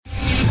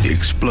The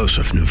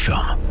explosive new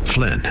film,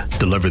 Flynn,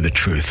 deliver the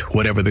truth,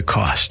 whatever the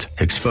cost,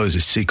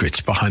 exposes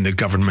secrets behind the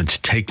government's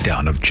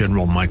takedown of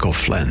General Michael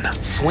Flynn.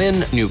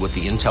 Flynn knew what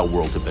the intel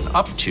world had been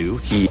up to.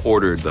 He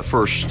ordered the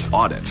first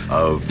audit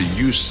of the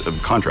use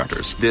of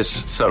contractors.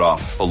 This set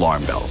off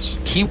alarm bells.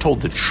 He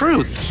told the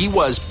truth. He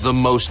was the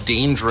most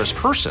dangerous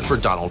person for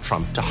Donald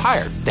Trump to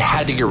hire. They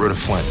had to get rid of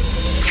Flynn.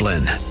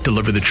 Flynn,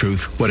 deliver the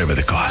truth, whatever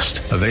the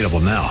cost. Available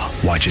now.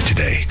 Watch it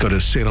today. Go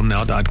to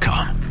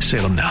salemnow.com.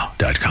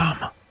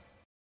 salemnow.com.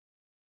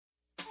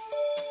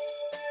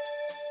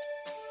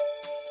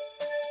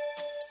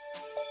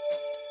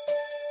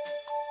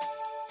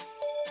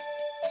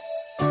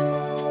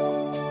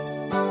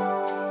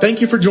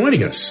 Thank you for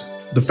joining us.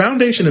 The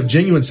foundation of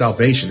genuine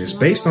salvation is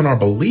based on our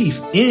belief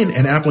in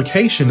and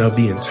application of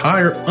the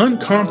entire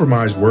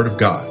uncompromised Word of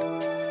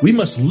God. We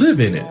must live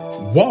in it,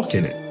 walk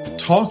in it,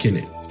 talk in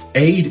it,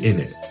 aid in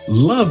it,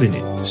 love in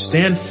it,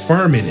 stand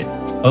firm in it,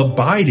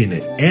 abide in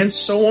it, and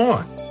so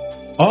on.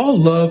 All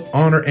love,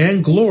 honor,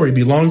 and glory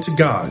belong to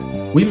God.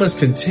 We must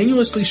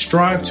continuously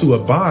strive to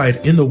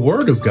abide in the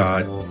Word of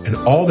God and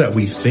all that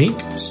we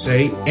think,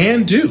 say,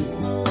 and do.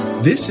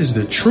 This is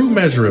the true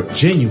measure of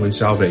genuine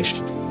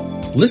salvation.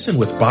 Listen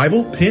with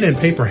Bible, pen, and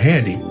paper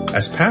handy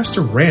as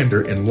Pastor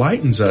Rander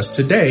enlightens us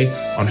today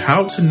on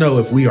how to know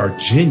if we are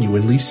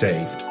genuinely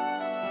saved.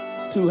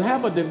 To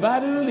have a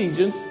divided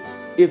allegiance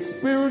is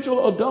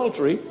spiritual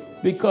adultery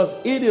because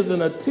it is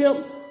an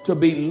attempt to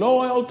be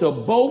loyal to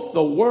both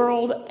the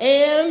world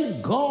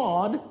and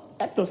God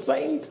at the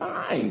same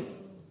time.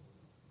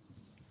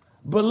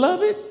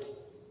 Beloved,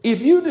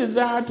 if you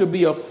desire to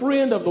be a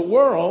friend of the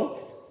world,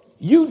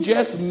 you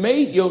just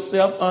made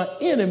yourself an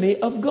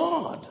enemy of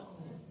God.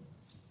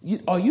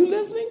 Are you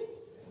listening?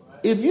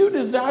 If you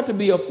desire to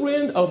be a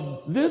friend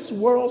of this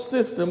world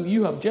system,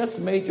 you have just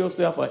made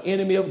yourself an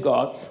enemy of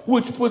God,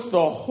 which puts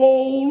the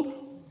whole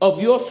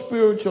of your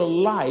spiritual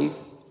life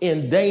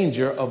in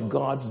danger of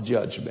God's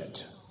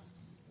judgment.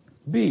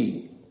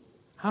 B,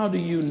 how do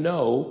you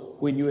know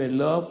when you're in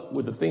love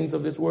with the things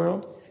of this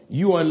world?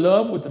 You are in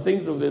love with the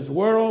things of this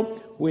world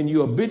when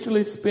you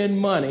habitually spend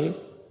money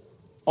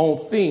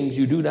on things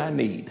you do not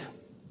need.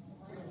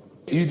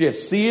 You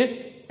just see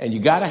it and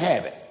you got to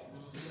have it.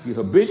 You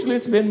habitually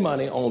spend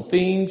money on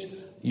things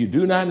you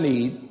do not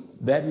need.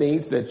 That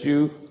means that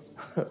you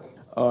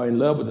are in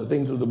love with the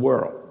things of the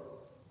world.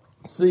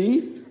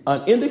 See,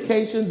 an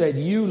indication that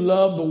you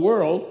love the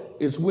world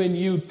is when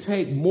you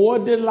take more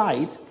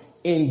delight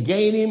in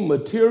gaining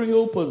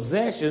material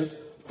possessions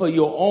for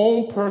your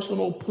own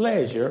personal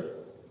pleasure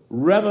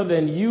rather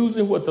than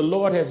using what the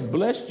Lord has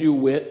blessed you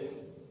with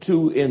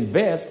to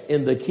invest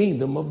in the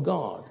kingdom of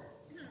God.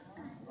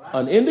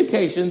 An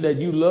indication that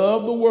you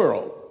love the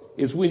world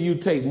is when you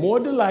take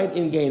more delight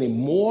in gaining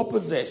more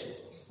possessions,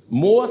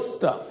 more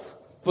stuff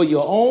for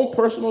your own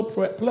personal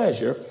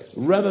pleasure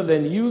rather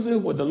than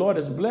using what the Lord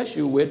has blessed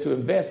you with to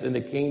invest in the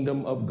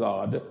kingdom of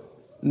God.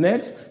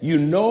 Next, you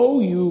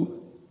know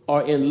you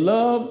are in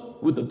love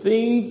with the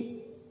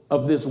things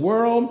of this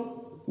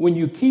world when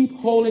you keep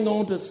holding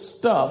on to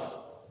stuff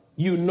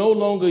you no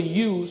longer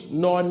use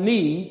nor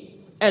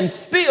need and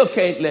still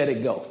can't let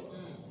it go.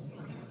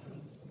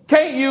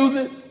 Can't use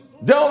it,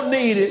 don't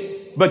need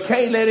it, but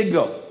can't let it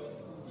go.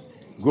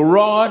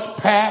 Garage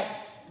packed,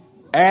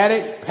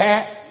 attic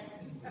packed,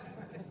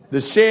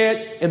 the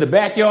shed in the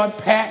backyard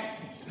packed,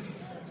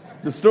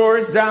 the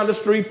storage down the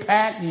street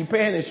packed, you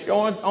paying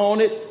insurance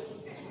on it.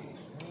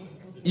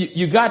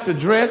 You got the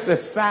dress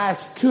that's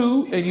size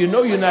 2 and you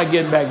know you're not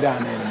getting back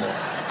down there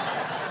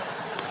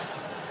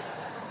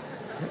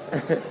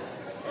anymore.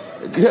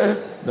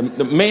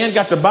 The man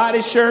got the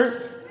body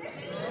shirt,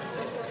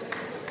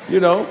 you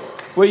know,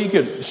 where you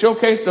can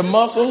showcase the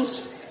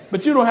muscles,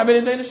 but you don't have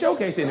anything to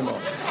showcase anymore.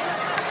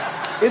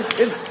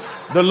 It's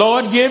the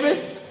Lord give it.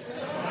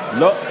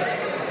 Lord,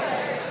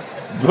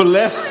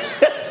 blessed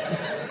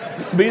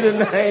be the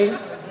name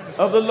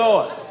of the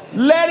Lord.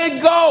 Let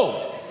it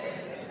go.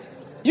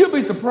 You'll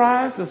be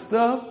surprised the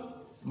stuff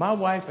my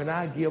wife and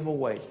I give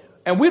away.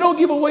 And we don't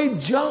give away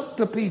junk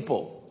to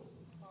people.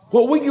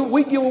 Well,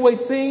 we give away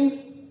things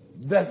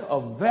that's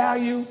of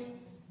value.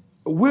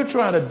 We're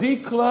trying to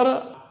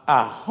declutter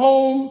our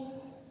home.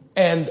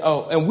 And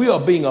we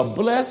are being a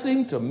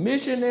blessing to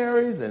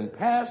missionaries and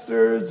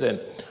pastors and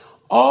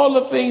all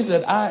the things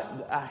that I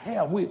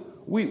have. We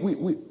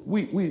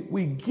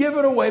give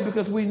it away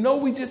because we know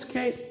we just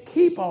can't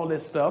keep all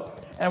this stuff.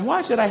 And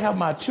why should I have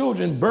my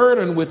children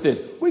burdened with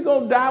this? We're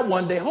going to die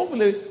one day.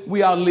 Hopefully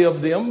we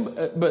outlive them.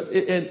 But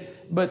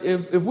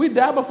if we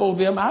die before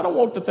them, I don't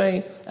want the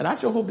thing. And I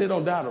sure hope they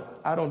don't die.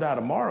 I don't die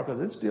tomorrow because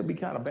it'd still be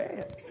kind of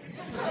bad.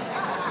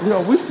 You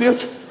know,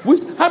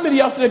 how many of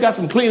y'all still got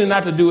some cleaning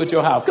out to do at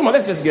your house? Come on,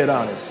 let's just get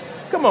honest.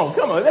 Come on,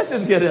 let's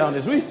just get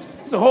honest.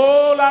 It's a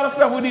whole lot of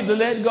stuff we need to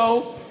let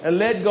go.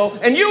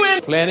 And you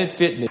in Planet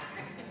Fitness.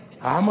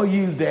 I'm going to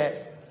use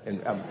that.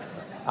 And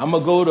I'm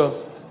going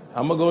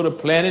to go to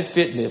Planet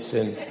Fitness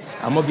and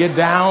I'm going to get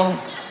down.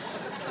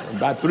 In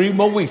about 3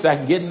 more weeks, I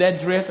can get in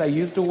that dress I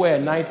used to wear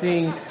in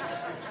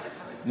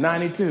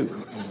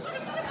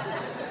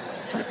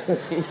 1992.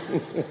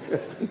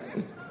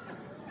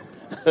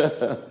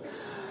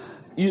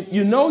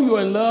 You know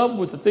you're in love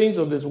with the things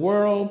of this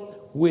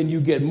world when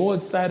you get more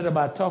excited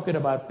about talking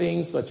about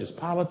things such as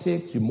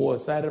politics. You're more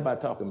excited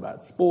about talking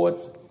about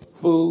sports,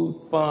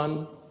 food,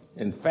 fun,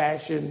 and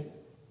fashion,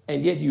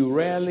 and yet you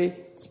rarely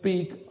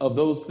speak of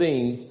those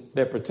things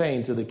that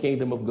pertain to the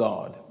kingdom of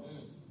God.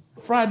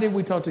 Friday,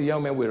 we talked to a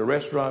young man with a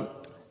restaurant,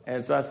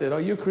 and so I said, "Oh,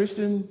 you're a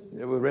Christian?"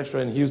 At a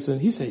restaurant in Houston.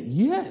 He said,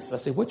 "Yes." I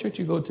said, "What church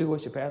you go to?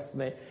 What's your pastor's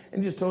name?"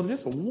 And he just told him,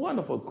 just a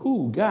wonderful,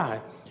 cool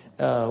guy,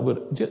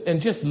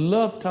 and just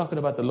loved talking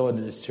about the Lord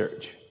in his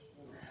church.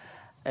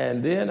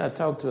 And then I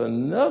talked to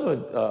another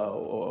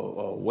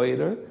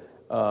waiter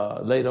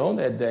later on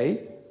that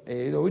day.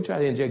 And, we try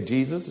to inject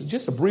Jesus.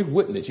 Just a brief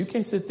witness. You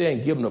can't sit there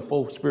and give them the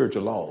 4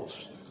 spiritual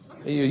laws.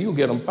 You'll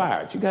get them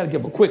fired. You got to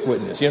give them a quick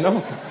witness,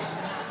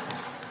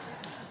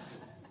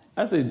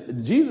 I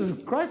said,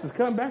 Jesus Christ is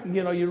coming back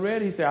again. Are you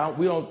ready? He said,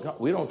 we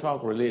don't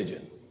talk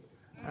religion.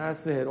 I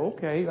said,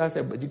 okay. I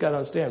said, but you got to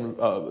understand,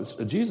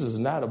 Jesus is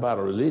not about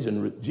a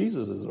religion.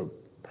 Jesus is a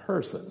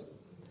person.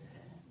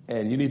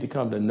 And you need to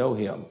come to know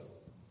him.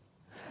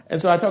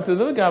 And so I talked to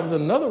the other guy who was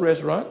in another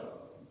restaurant.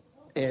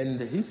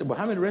 And he said, well,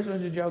 how many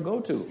restaurants did y'all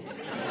go to?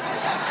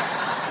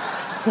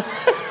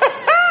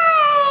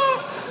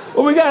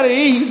 Well, we got to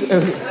eat.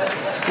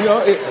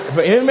 If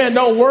any man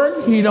don't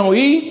work, he don't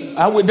eat.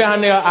 I went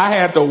down there, I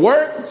had to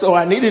work, so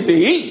I needed to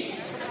eat.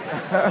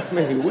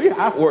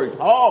 I worked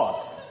hard,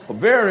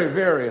 very,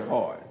 very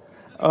hard.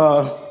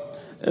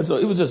 And so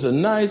it was just a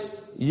nice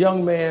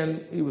young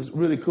man. He was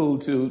really cool,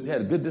 too. He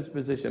had a good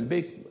disposition,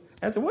 big.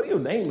 I said, what do your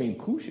name mean?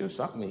 Kush or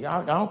something?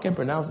 I can't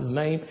pronounce his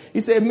name.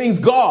 He said, it means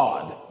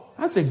God.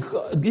 I said,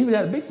 God. He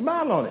had a big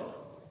smile on it.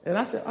 And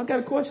I said, I got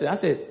a question. I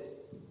said,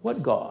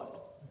 what God?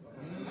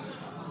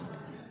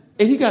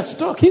 And he got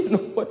stuck. He didn't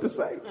know what to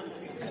say.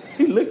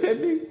 He looked at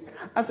me.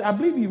 I said, I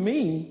believe you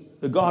mean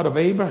the God of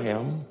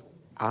Abraham,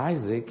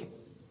 Isaac,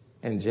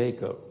 and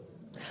Jacob.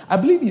 I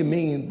believe you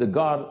mean the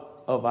God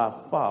of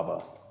our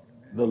Father,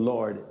 the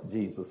Lord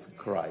Jesus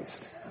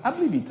Christ. I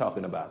believe he's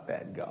talking about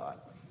that God.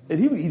 And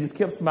he just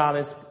kept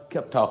smiling,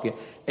 kept talking,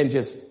 and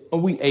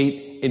we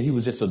ate, and he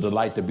was just a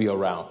delight to be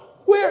around.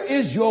 Where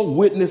is your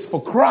witness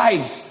for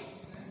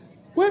Christ?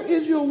 Where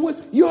is your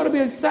witness? You ought to be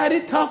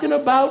excited talking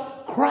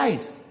about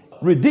Christ,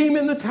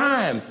 redeeming the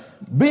time,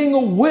 being a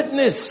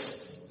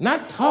witness,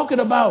 not talking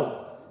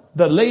about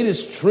the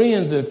latest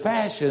trends and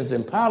fashions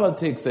and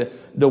politics and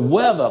the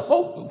weather.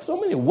 So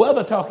many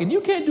weather talking.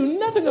 You can't do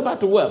nothing about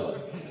the weather.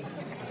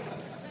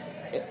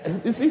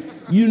 You see,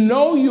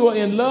 you are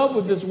in love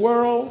with this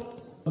world,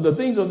 the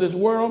things of this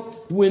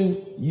world,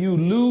 when you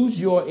lose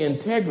your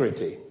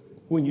integrity.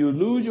 When you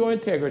lose your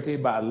integrity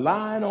by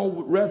lying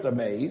on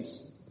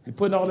resumes, you're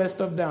putting all that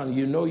stuff down,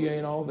 you know you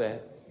ain't all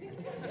that.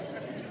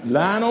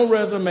 Lying on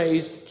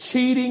resumes,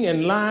 cheating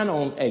and lying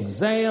on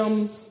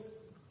exams,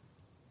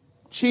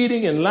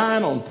 cheating and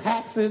lying on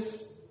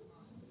taxes,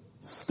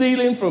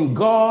 stealing from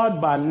God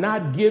by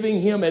not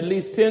giving him at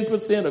least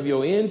 10% of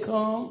your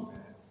income,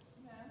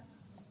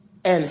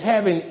 and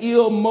having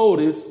ill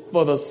motives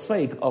for the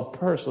sake of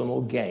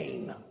personal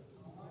gain.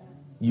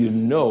 You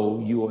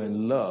know you are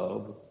in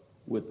love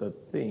with the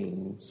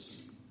things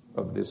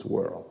of this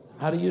world.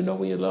 How do you know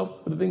when you're in love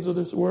with the things of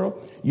this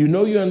world? You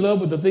know you're in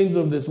love with the things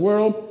of this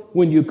world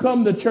when you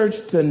come to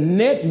church to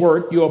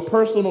network your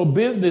personal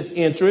business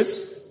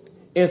interests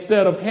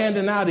instead of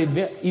handing out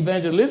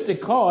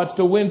evangelistic cards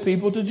to win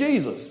people to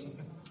Jesus.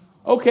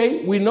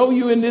 Okay, we know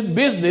you're in this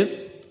business.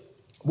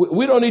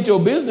 We don't need your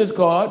business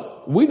card.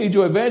 We need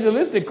your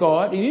evangelistic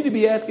card. You need to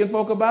be asking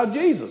folk about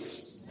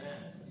Jesus.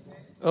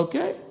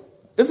 Okay?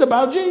 It's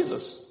about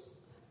Jesus.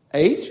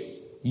 H,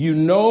 you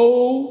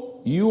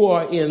know you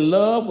are in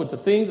love with the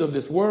things of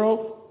this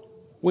world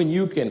when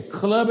you can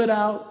club it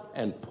out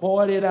and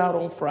party it out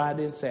on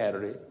Friday and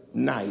Saturday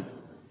night,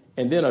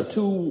 and then are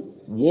too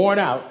worn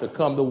out to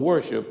come to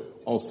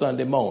worship on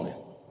Sunday morning.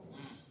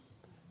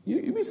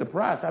 You'd be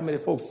surprised how many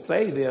folks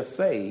say they're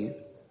saved,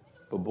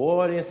 but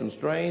boy, they're in some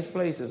strange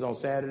places on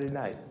Saturday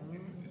night.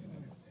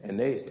 And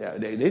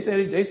they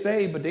say they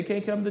saved, but they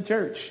can't come to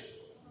church.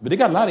 But they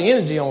got a lot of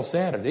energy on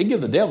Saturday. They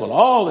give the devil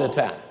all their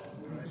time.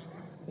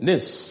 And then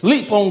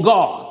sleep on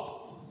God.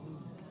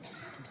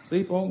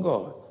 Sleep on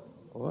God.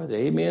 Boy,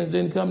 the amens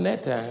didn't come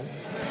that time.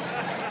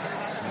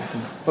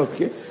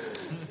 Okay.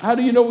 How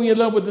do you know when you're in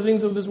love with the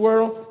things of this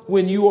world?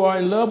 When you are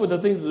in love with the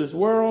things of this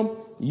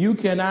world, you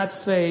cannot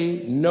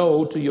say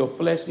no to your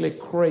fleshly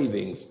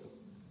cravings.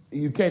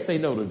 You can't say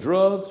no to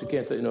drugs. You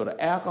can't say no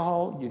to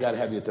alcohol. You got to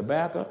have your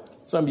tobacco.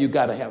 Some of you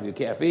got to have your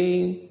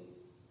caffeine.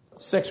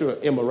 Sexual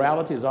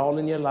immorality is all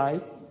in your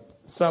life.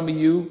 Some of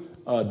you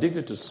are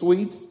addicted to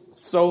sweets,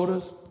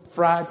 sodas,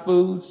 fried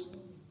foods,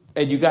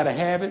 and you got to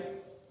have it.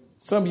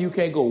 Some of you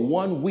can't go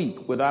 1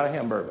 week without a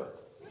hamburger.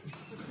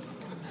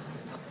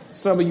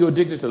 Some of you are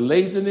addicted to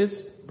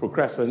laziness,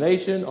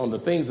 procrastination on the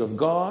things of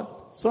God.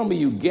 Some of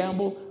you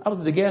gamble. I was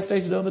at the gas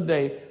station the other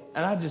day.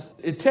 And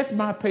it tests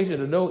my patience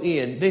to no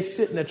end. They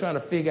sitting there trying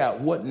to figure out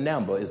what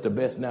number is the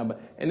best number.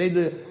 And they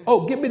do,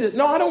 oh, give me this.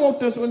 No, I don't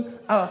want this one.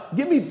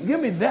 Give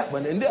me that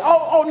one. And no.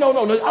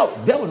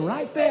 Oh, that one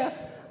right there.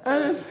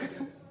 And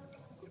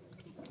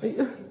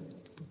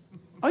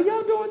are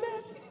y'all doing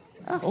that?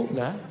 I hope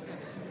not.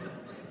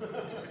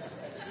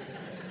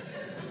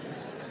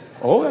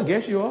 Oh, I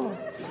guess you are.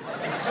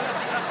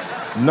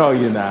 No,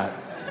 you're not.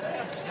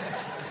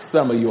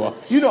 Some of you are.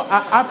 You know,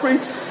 I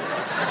preach.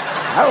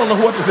 I don't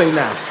know what to say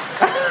now.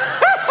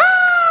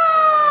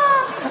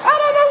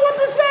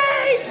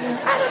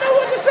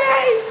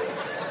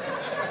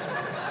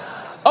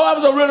 Oh, I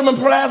was on Rhythm and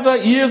Plaza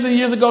years and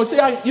years ago. See,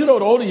 the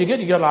older you get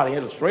a lot of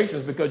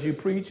illustrations because you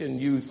preach and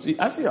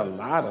I see a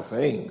lot of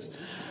things.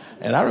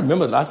 And I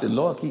remember, I said,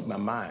 Lord, keep my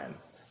mind.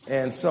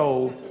 And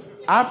so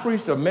I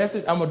preached a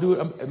message. I'm going to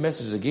do a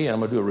message again. I'm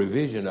going to do a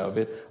revision of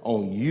it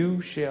on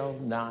You Shall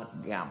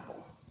Not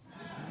Gamble.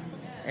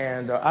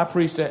 And I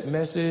preached that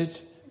message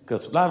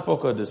because a lot of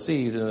folk are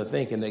deceived and are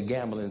thinking that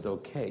gambling's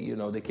okay. You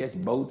know, they catch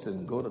boats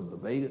and go to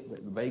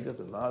Vegas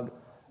and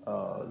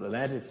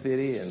Atlantic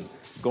City and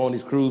go on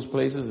these cruise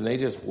places and they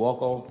just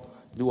walk on,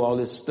 do all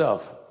this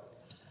stuff.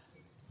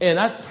 And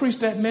I preached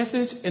that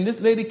message and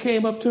this lady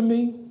came up to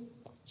me.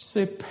 She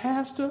said,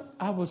 Pastor,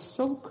 I was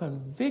so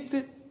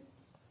convicted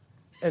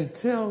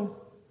until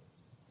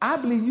I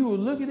believe you were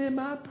looking in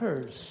my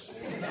purse.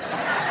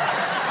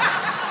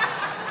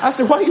 I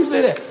said, why you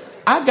say that?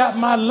 I got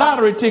my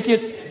lottery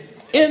ticket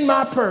in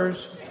my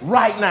purse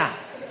right now.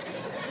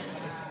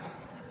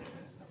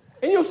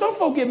 And some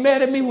folk get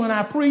mad at me when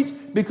I preach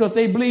because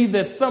they believe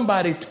that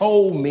somebody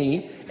told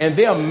me and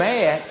they're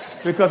mad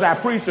because I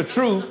preach the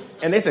truth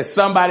and they say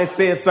somebody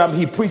said something,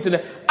 he preaching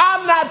it.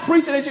 I'm not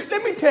preaching at you.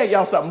 Let me tell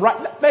y'all something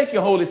right now. Thank you,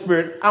 Holy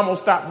Spirit. I'm going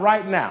to stop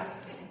right now.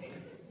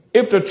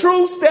 If the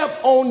truth step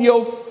on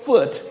your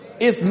foot,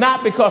 it's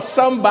not because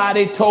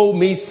somebody told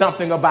me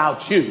something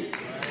about you.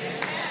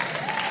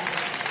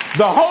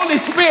 The Holy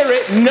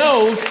Spirit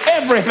knows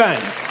everything.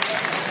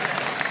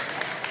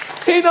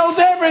 He knows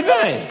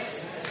everything.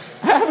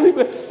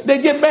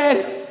 They get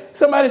mad.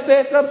 Somebody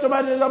said something,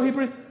 somebody said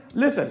something.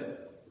 Listen,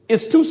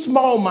 it's too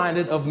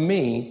small-minded of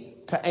me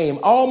to aim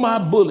all my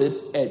bullets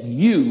at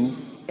you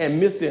and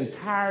miss the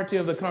entirety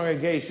of the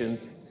congregation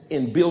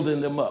in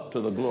building them up to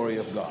the glory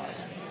of God.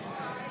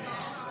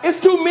 It's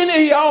too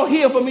many of y'all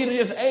here for me to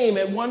just aim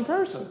at one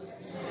person.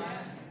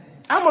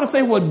 I'm going to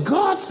say what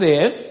God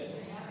says,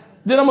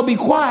 then I'm going to be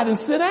quiet and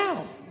sit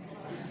down.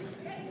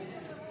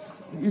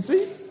 You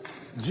see?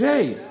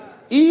 Jay,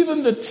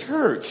 even the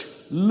church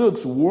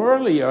looks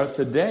worldlier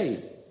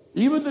today.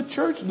 Even the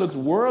church looks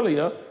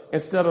worldlier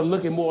instead of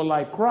looking more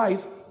like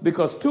Christ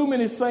because too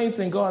many saints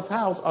in God's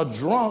house are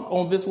drunk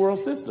on this world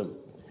system.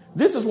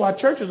 This is why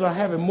churches are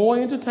having more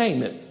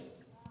entertainment.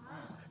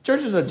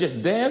 Churches are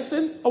just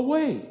dancing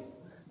away.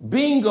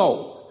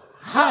 Bingo,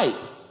 hype,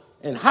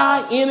 and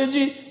high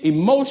energy,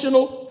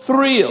 emotional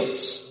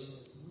thrills.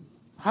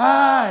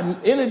 High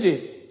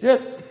energy,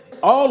 just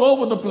all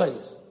over the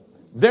place.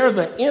 There's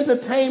an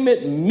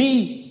entertainment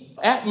me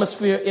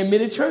atmosphere in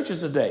many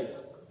churches today.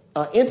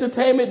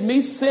 Entertainment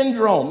me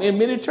syndrome in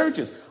many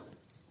churches.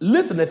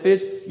 Listen to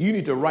this. You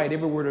need to write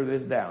every word of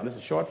this down. This is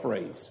a short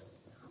phrase.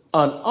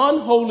 An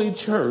unholy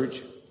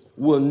church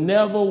will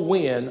never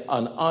win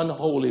an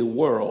unholy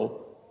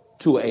world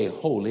to a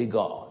holy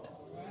God.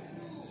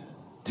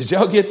 Did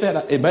y'all get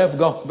that? It may have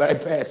gone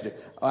back past you.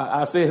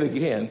 I'll say it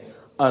again.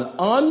 An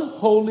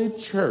unholy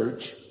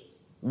church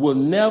will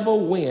never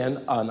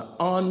win an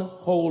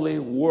unholy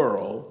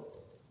world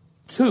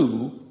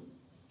to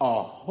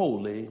a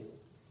holy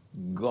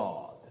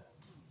God.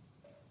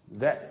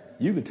 That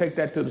you can take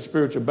that to the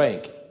spiritual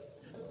bank.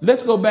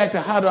 Let's go back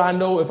to how do I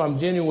know if I'm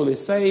genuinely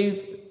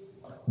saved?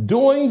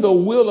 Doing the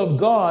will of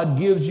God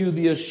gives you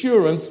the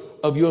assurance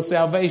of your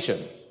salvation.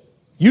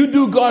 You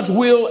do God's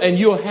will and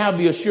you'll have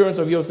the assurance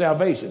of your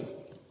salvation.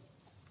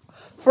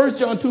 1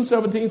 John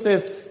 2:17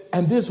 says,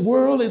 and this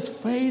world is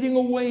fading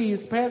away,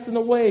 it's passing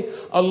away,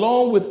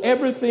 along with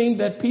everything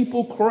that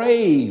people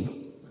crave.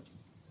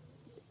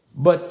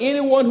 But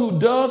anyone who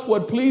does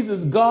what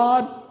pleases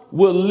God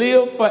will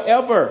live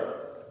forever.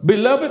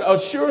 Beloved,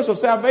 assurance of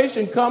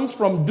salvation comes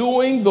from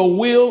doing the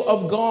will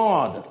of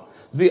God.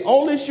 The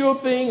only sure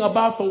thing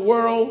about the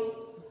world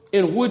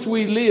in which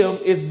we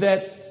live is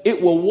that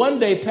it will one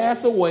day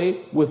pass away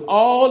with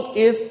all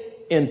its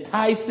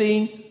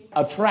enticing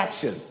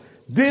attractions.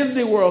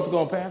 Disney World's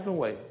going to pass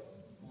away.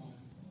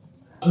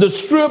 The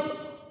Strip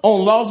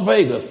on Las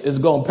Vegas is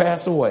going to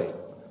pass away.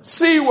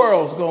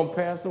 SeaWorld's going to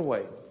pass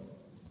away.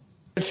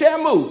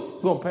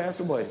 Shamu's going to pass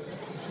away.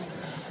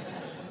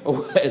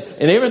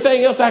 And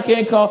everything else I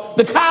can't call.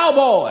 The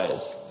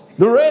Cowboys,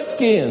 the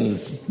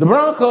Redskins, the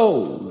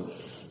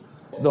Broncos,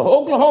 the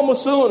Oklahoma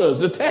Sooners,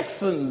 the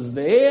Texans,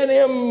 the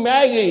A&M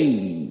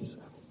Aggies.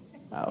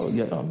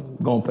 I'm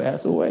going to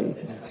pass away.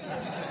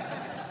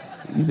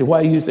 You say,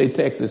 why do you say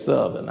Texas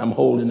Southern? I'm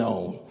holding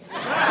on.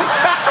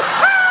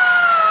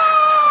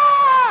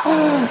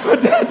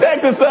 But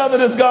Texas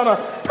Southern is going to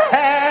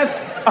pass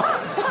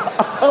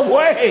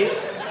away.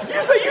 You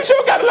you say you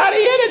sure got a lot of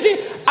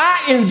energy?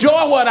 I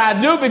enjoy what I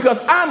do because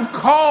I'm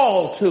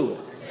called to it.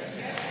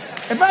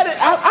 If I did,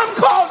 I'm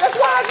called. That's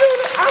why I do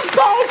it. I'm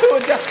called to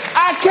it.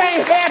 I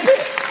can't help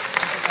it.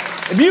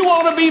 If you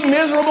want to be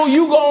miserable,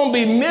 you going to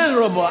be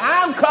miserable.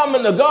 I'm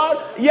coming to God.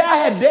 Yeah, I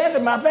had death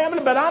in my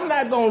family, but I'm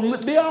not going to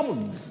be all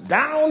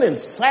down and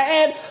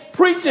sad.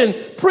 Preaching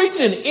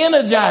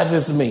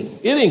energizes me.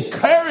 It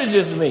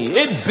encourages me.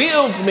 It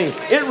builds me.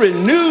 It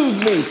renews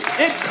me.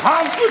 It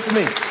comforts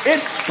me. It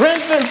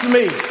strengthens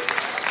me.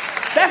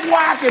 That's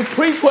why I can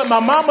preach when my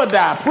mama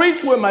died,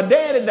 preach when my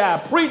daddy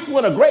died, preach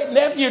when a great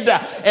nephew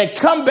died, and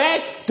come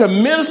back to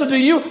minister to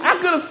you. I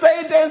could have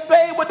stayed there and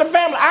stayed with the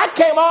family. I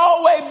came all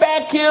the way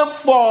back here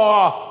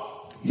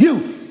for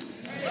you.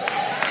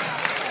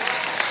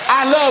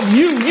 I love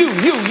you.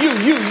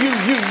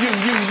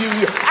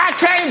 I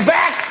came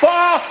back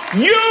for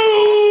you.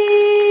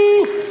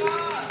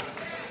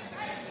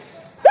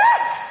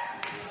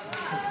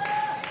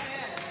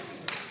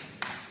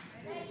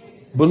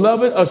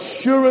 Beloved,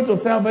 assurance of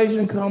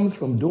salvation comes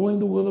from doing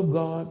the will of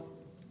God.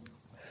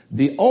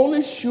 The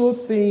only sure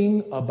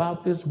thing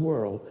about this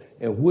world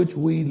in which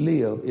we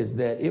live is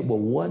that it will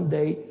one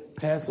day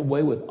pass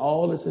away with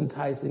all its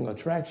enticing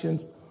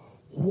attractions.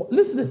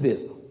 Listen to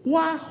this.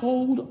 Why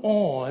hold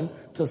on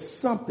to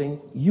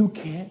something you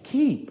can't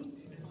keep?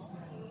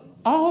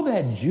 All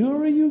that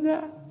jewelry you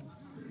got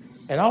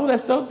and all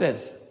that stuff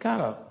that's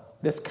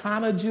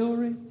kind of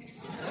jewelry.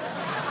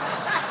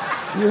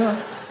 You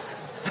know?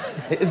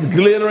 It's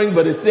glittering,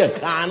 but it's still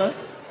kind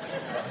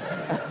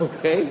of.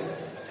 Okay?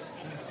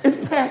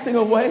 It's passing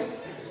away.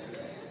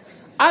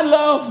 I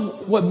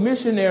love what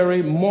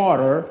missionary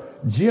martyr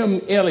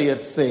Jim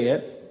Elliot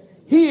said.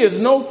 He is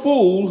no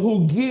fool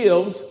who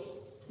gives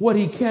what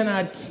he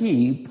cannot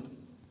keep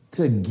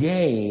to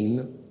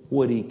gain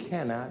what he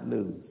cannot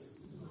lose.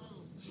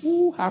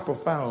 Ooh, how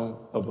profound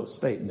of a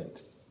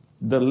statement.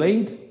 The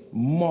late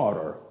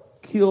martyr,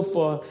 killed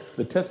for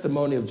the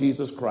testimony of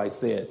Jesus Christ,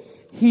 said,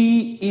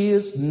 "He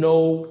is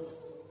no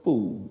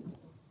fool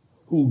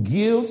who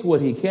gives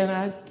what he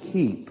cannot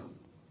keep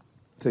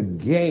to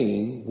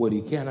gain what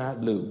he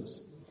cannot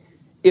lose."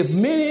 If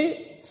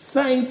many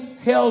saints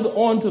held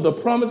on to the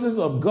promises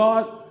of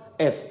God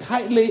as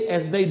tightly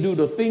as they do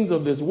the things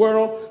of this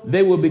world,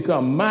 they will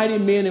become mighty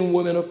men and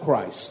women of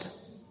Christ.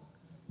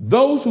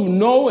 Those who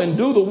know and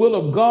do the will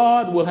of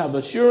God will have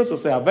assurance of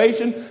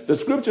salvation. The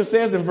scripture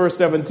says in verse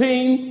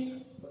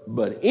 17,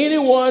 "But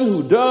anyone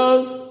who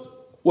does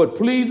what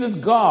pleases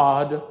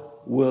God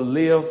will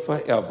live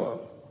forever."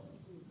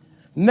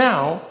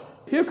 Now,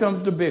 here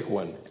comes the big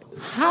one.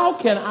 How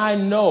can I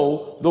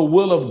know the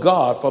will of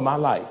God for my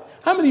life?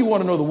 How many of you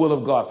want to know the will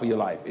of God for your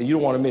life and you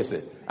don't want to miss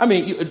it? I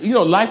mean, you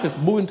know, life is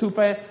moving too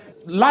fast.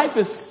 Life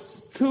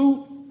is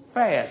too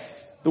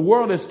fast. The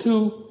world is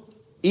too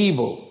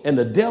evil and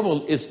the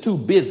devil is too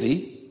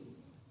busy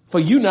for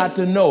you not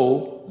to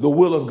know the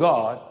will of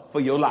God for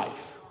your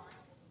life.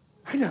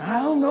 I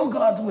don't know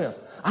God's will.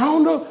 I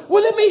don't know.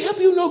 Well, let me help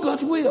you know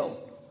God's will.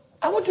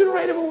 I want you to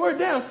write every word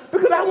down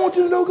because I want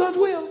you to know God's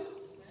will.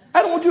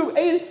 I don't want you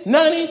 80,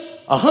 90,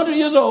 100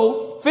 years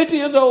old, 50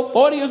 years old,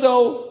 40 years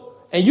old.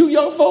 And you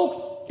young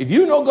folk, if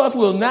you know God's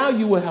will, now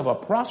you will have a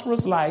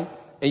prosperous life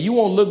and you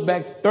won't look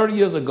back 30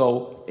 years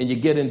ago and you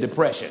get in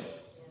depression.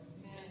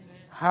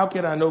 How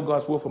can I know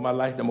God's will for my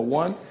life? Number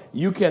one,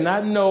 you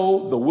cannot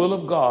know the will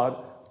of God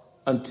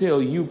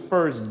until you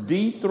first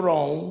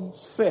dethrone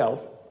self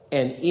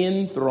and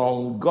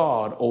enthrone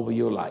God over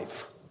your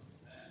life.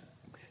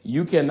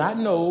 You cannot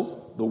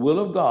know the will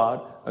of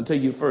God until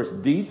you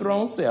first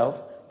dethrone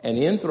self and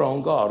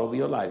enthrone God over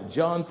your life.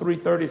 John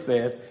 3:30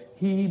 says,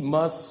 "He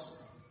must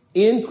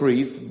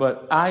increase,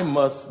 but I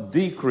must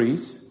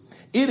decrease."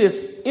 It is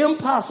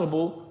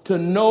impossible to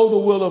know the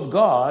will of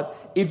God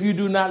if you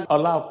do not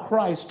allow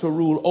Christ to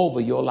rule over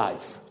your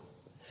life.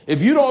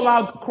 If you don't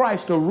allow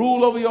Christ to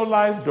rule over your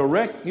life,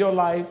 direct your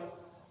life,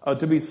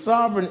 to be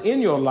sovereign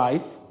in your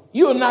life,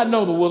 you will not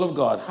know the will of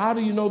God. How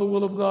do you know the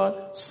will of God?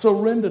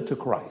 Surrender to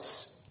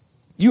Christ.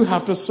 You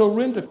have to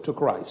surrender to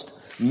Christ.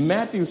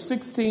 Matthew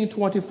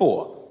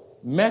 16:24.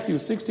 Matthew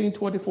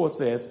 16:24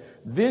 says,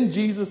 "Then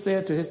Jesus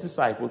said to his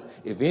disciples,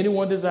 if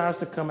anyone desires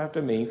to come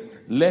after me,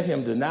 let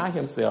him deny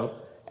himself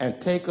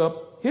and take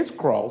up his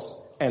cross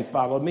and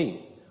follow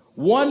me."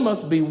 One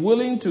must be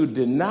willing to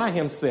deny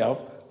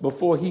himself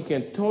before he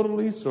can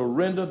totally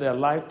surrender their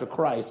life to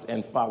Christ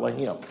and follow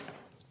him.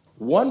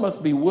 One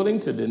must be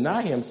willing to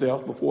deny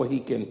himself before he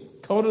can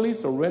totally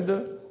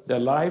surrender their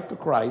life to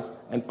Christ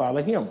and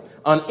follow him.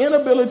 An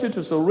inability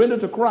to surrender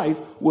to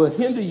Christ will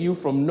hinder you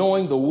from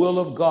knowing the will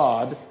of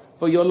God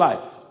for your life.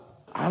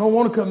 I don't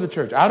want to come to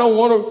church. I don't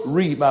want to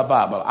read my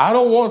Bible. I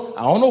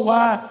don't know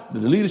why the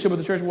leadership of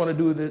the church want to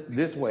do it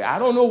this way. I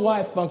don't know why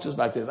it functions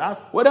like this.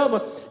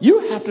 Whatever.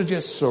 You have to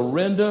just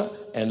surrender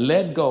and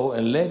let go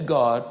and let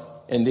God,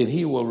 and then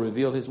he will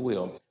reveal his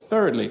will.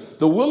 Thirdly,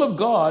 the will of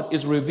God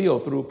is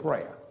revealed through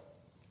prayer.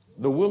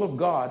 The will of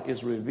God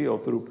is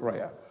revealed through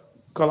prayer.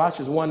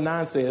 Colossians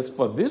 1:9 says,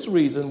 "For this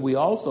reason we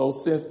also,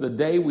 since the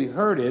day we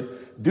heard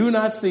it, do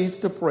not cease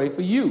to pray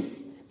for you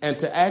and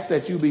to ask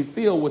that you be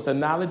filled with the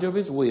knowledge of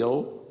his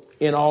will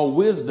in all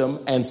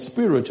wisdom and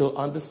spiritual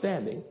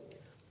understanding.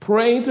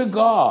 Praying to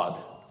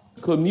God,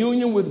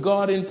 communion with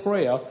God in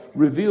prayer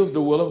reveals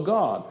the will of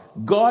God.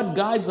 God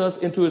guides us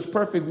into his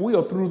perfect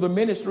will through the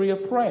ministry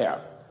of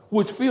prayer,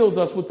 which fills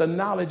us with the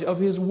knowledge of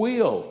his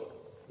will.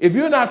 If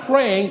you're not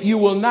praying, you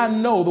will not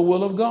know the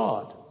will of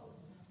God.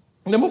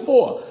 Number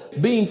 4,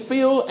 being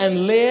filled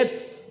and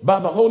led by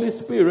the Holy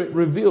Spirit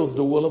reveals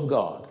the will of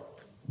God.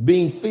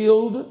 Being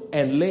filled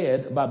and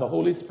led by the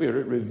Holy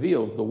Spirit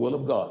reveals the will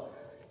of God.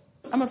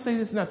 I'm going to say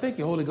this now. Thank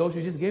you, Holy Ghost.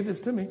 You just gave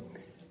this to me.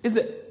 Is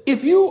that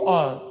if you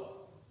are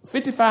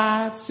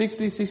 55,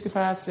 60,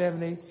 65,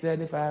 70,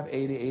 75,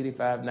 80,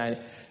 85,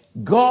 90,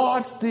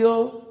 God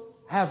still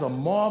has a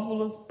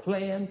marvelous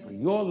plan for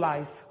your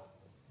life.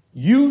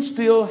 You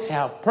still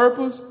have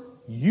purpose.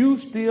 You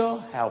still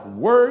have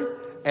worth.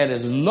 And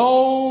as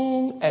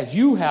long as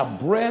you have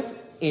breath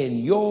in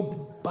your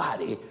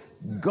body,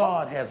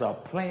 God has a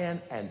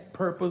plan and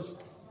purpose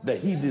that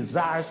he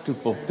desires to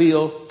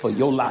fulfill for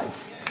your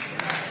life.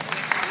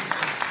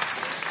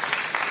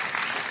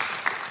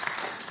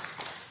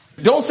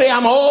 Don't say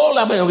I'm old,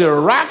 I'm in a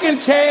rocking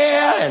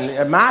chair,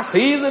 and my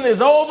season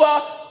is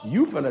over.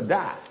 You finna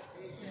die.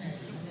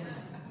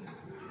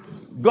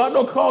 God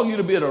don't call you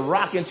to be in a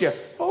rocking chair.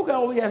 Folk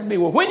always ask me,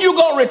 well, when you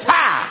gonna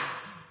retire?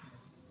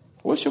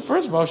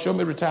 First of all, show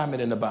me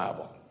retirement in the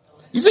Bible.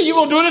 You say you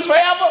gonna do this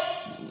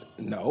forever?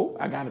 No,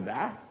 I gotta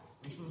die.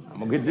 I'm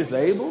gonna get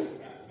disabled.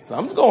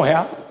 Something's gonna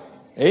happen.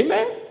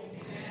 Amen.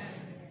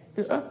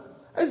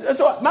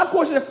 So my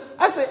question is,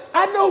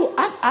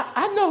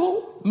 I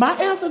know my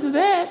answer to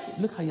that.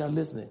 Look how y'all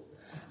listening.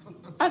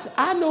 I said,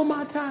 I know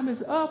my time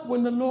is up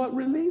when the Lord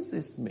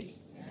releases me.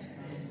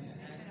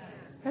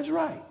 That's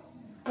right.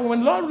 And when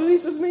the Lord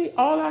releases me,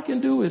 all I can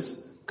do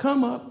is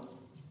come up,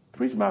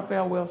 preach my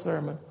farewell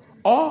sermon,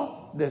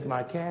 or there's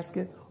my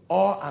casket,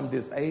 or I'm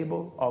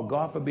disabled, or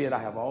God forbid I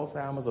have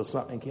Alzheimer's or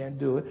something, can't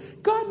do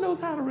it. God knows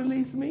how to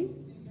release me.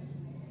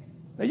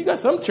 Now you got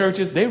some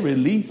churches, they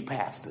release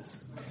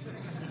pastors.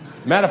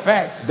 Matter of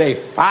fact, they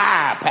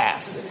fire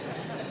pastors.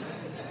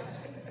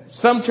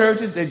 Some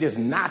churches, they just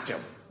notch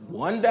them.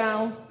 One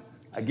down.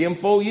 I give him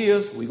 4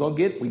 years. We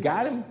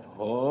got him.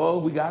 Oh,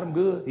 we got him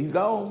good. He's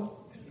gone.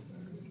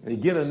 And you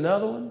get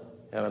another one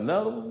and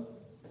another one.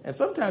 And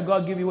sometimes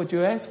God give you what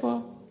you ask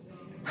for.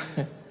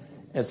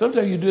 And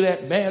sometimes you do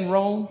that man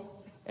wrong.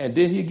 And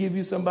then he'll give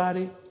you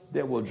somebody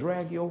that will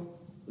drag your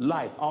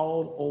life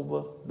all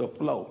over the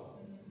floor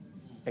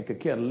and could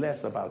care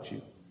less about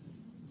you.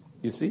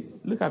 You see?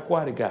 Look how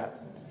quiet it got.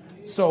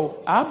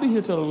 So I'll be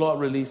here till the Lord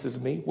releases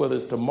me, whether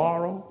it's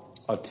tomorrow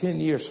or 10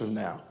 years from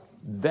now.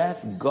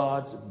 That's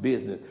God's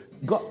business.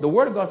 God, the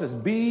word of God says,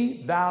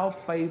 be thou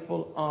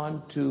faithful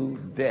unto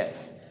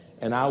death,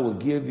 and I will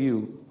give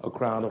you a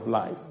crown of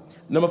life.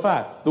 Number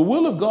 5, the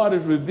will of God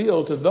is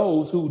revealed to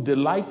those who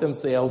delight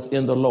themselves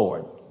in the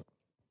Lord.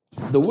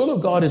 The will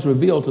of God is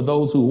revealed to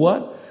those who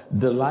what?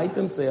 Delight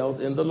themselves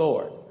in the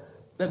Lord.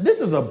 Now,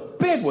 this is a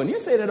big one. You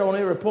say that on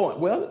every point.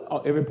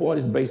 Well, every point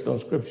is based on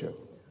Scripture.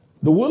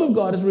 The will of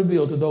God is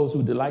revealed to those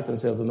who delight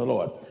themselves in the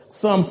Lord.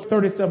 Psalms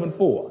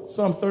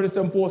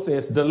 37:4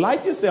 says,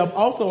 delight yourself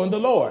also in the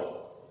Lord.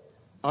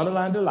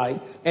 Underline delight.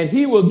 And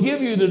he will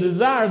give you the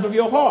desires of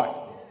your heart.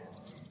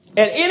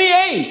 At any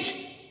age,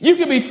 you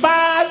can be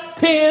 5,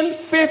 10,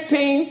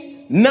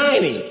 15,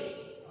 90.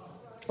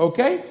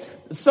 Okay?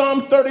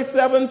 Psalm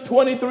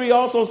 37:23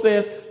 also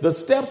says, the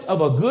steps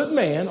of a good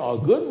man or a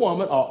good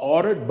woman are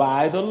ordered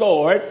by the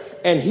Lord,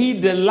 and he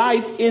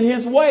delights in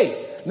his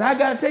way. Now, I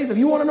got to tell you something.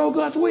 You want to know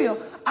God's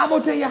will? I'm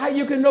going to tell you how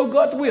you can know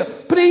God's will.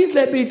 Please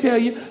let me tell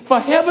you. For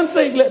heaven's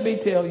sake, let me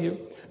tell you.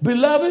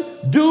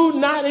 Beloved, do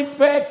not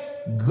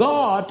expect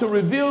God to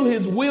reveal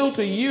his will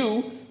to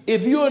you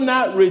if you're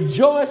not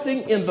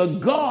rejoicing in the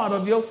God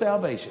of your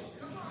salvation.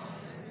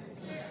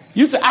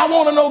 You say, I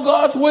want to know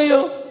God's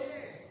will.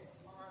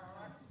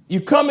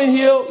 You come in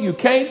here, you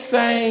can't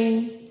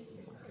sing.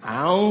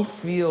 I don't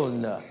feel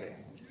nothing.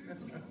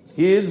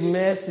 His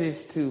message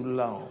too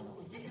long.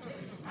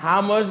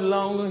 How much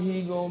longer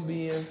he gonna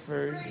be in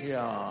 1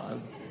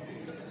 John?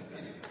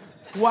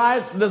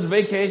 Why does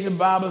Vacation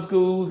Bible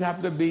School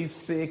have to be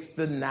 6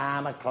 to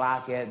 9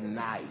 o'clock at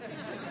night?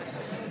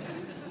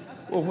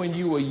 Well, when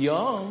you were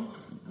young,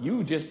 you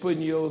were just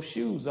putting your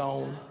shoes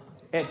on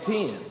at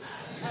 10.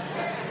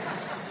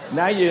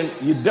 Now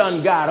you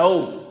done got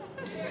old.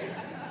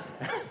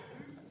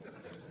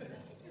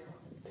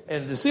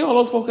 And to see all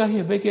those folk out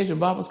here at Vacation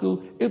Bible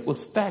School, it was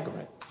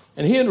staggering.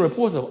 And hearing the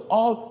reports of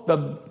all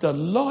the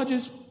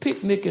largest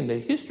picnic in the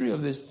history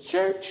of this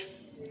church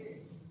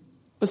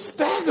was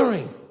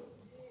staggering.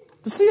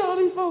 To see all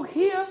these folk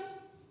here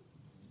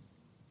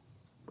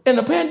in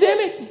the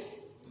pandemic,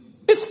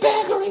 it's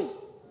staggering.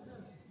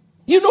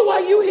 You know why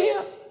you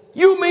here?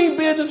 You mean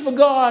business for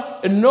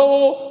God, and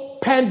no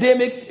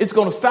pandemic is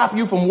going to stop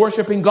you from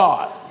worshiping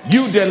God.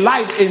 You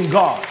delight in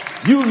God.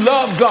 You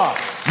love God.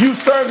 You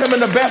serve him in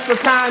the best of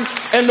times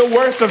and the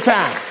worst of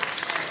times.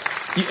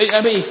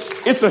 I mean,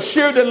 It's a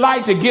sure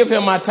delight to give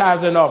him my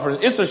tithes and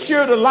offerings. It's a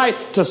sure delight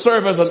to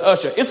serve as an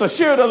usher. It's a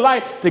sure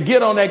delight to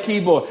get on that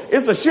keyboard.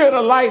 It's a sure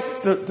delight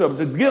to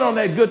get on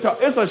that guitar.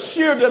 It's a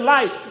sure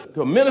delight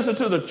to minister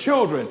to the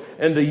children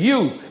and the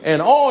youth, and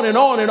on and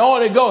on and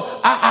on it goes.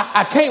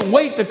 I can't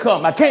wait to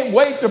come. I can't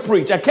wait to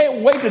preach. I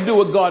can't wait to do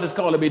what God is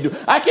calling me to do.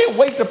 I can't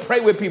wait to pray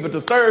with people, to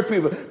serve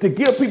people, to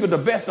give people the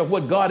best of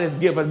what God has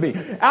given me.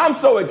 I'm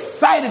so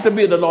excited to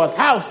be in the Lord's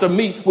house, to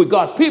meet with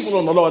God's people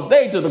on the Lord's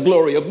day to the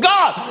glory of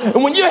God.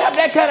 And when you have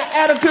that kind of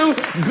attitude,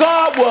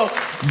 God will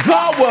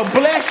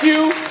bless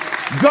you.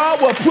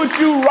 God will put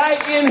you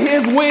right in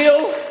his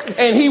will,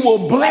 and he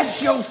will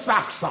bless your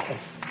socks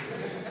off.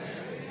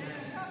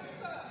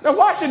 Now,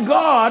 why should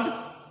God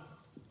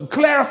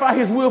clarify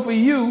his will for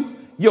you?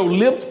 Your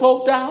lips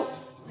poked out.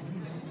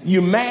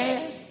 You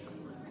mad.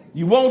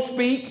 You won't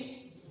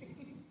speak.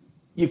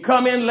 You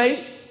come in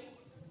late.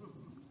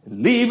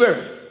 Leave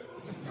early.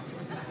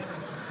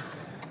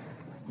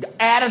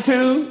 The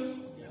attitude.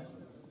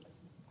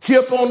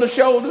 Chip on the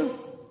shoulder.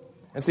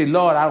 And say,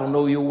 Lord, I don't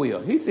know your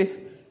will. He said,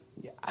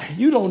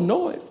 you don't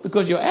know it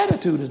because your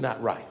attitude is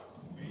not right.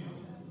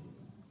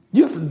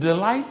 You have to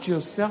delight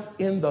yourself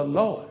in the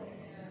Lord.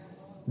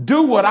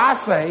 Do what I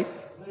say,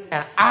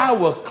 and I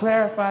will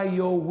clarify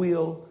your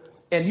will.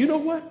 And you know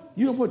what?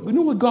 You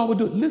know what God will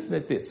do? Listen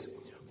at this.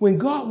 When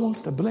God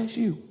wants to bless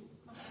you,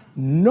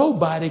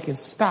 nobody can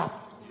stop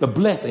the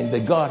blessing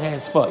that God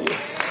has for you.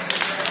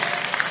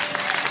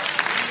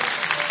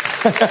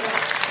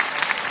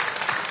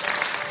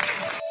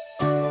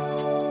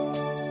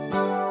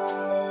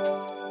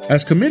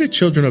 As committed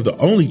children of the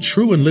only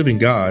true and living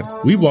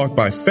God, we walk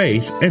by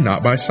faith and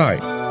not by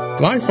sight.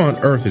 Life on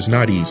earth is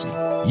not easy.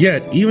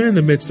 Yet, even in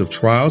the midst of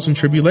trials and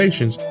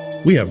tribulations,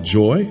 we have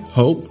joy,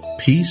 hope,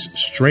 peace,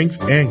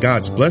 strength, and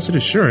God's blessed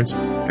assurance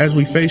as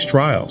we face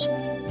trials.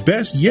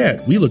 Best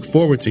yet, we look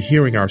forward to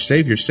hearing our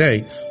Savior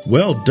say,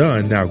 "Well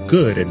done, thou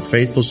good and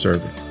faithful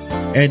servant,"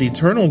 and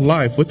eternal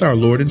life with our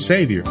Lord and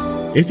Savior.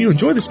 If you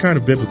enjoy this kind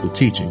of biblical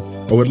teaching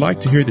or would like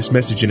to hear this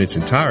message in its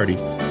entirety,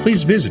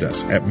 please visit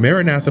us at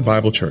Maranatha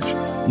Bible Church,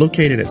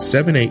 located at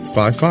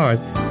 7855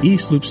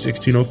 East Loop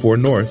 1604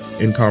 North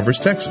in Converse,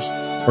 Texas,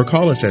 or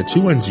call us at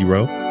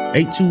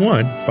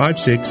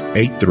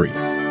 210-821-5683.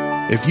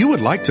 If you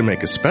would like to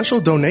make a special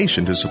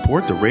donation to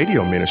support the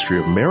radio ministry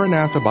of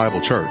Maranatha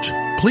Bible Church,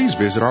 please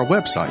visit our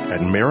website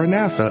at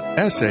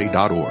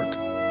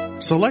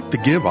maranathasa.org. Select the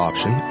Give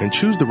option and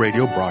choose the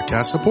Radio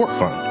Broadcast Support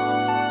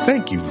Fund.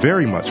 Thank you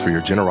very much for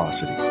your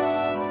generosity.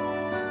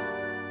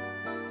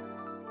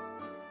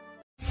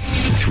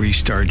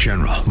 3-star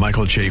General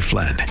Michael J.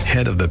 Flynn,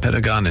 head of the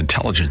Pentagon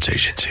Intelligence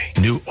Agency,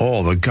 knew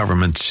all the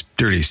government's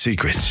dirty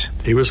secrets.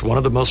 He was one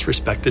of the most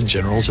respected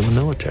generals in the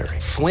military.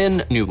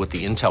 Flynn knew what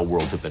the intel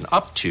world had been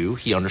up to.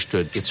 He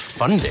understood its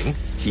funding.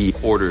 He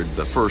ordered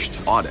the first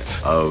audit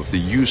of the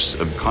use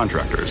of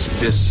contractors.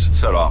 This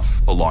set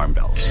off alarm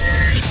bells.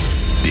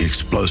 The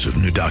explosive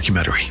new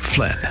documentary,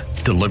 Flynn,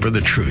 Deliver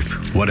the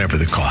Truth, Whatever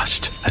the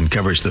Cost,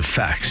 uncovers the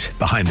facts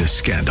behind this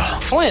scandal.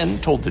 Flynn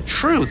told the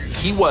truth.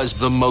 He was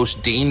the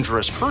most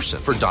dangerous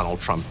person for Donald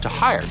Trump to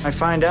hire. I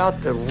find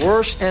out the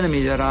worst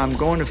enemy that I'm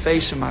going to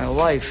face in my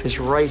life is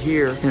right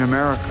here in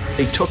America.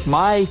 They took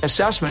my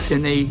assessment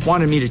and they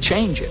wanted me to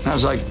change it. And I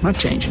was like, I'm not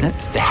changing it.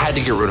 They had to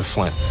get rid of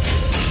Flynn.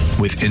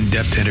 With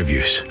in-depth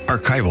interviews,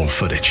 archival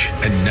footage,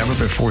 and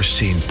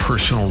never-before-seen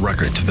personal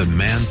records of the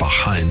man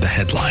behind the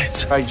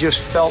headlines. I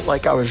just felt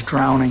like I was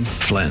drowning.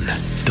 Flynn,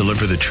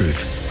 Deliver the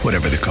Truth,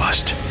 Whatever the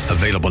Cost.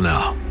 Available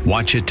now.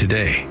 Watch it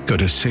today. Go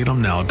to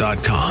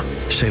salemnow.com.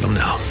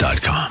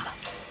 salemnow.com.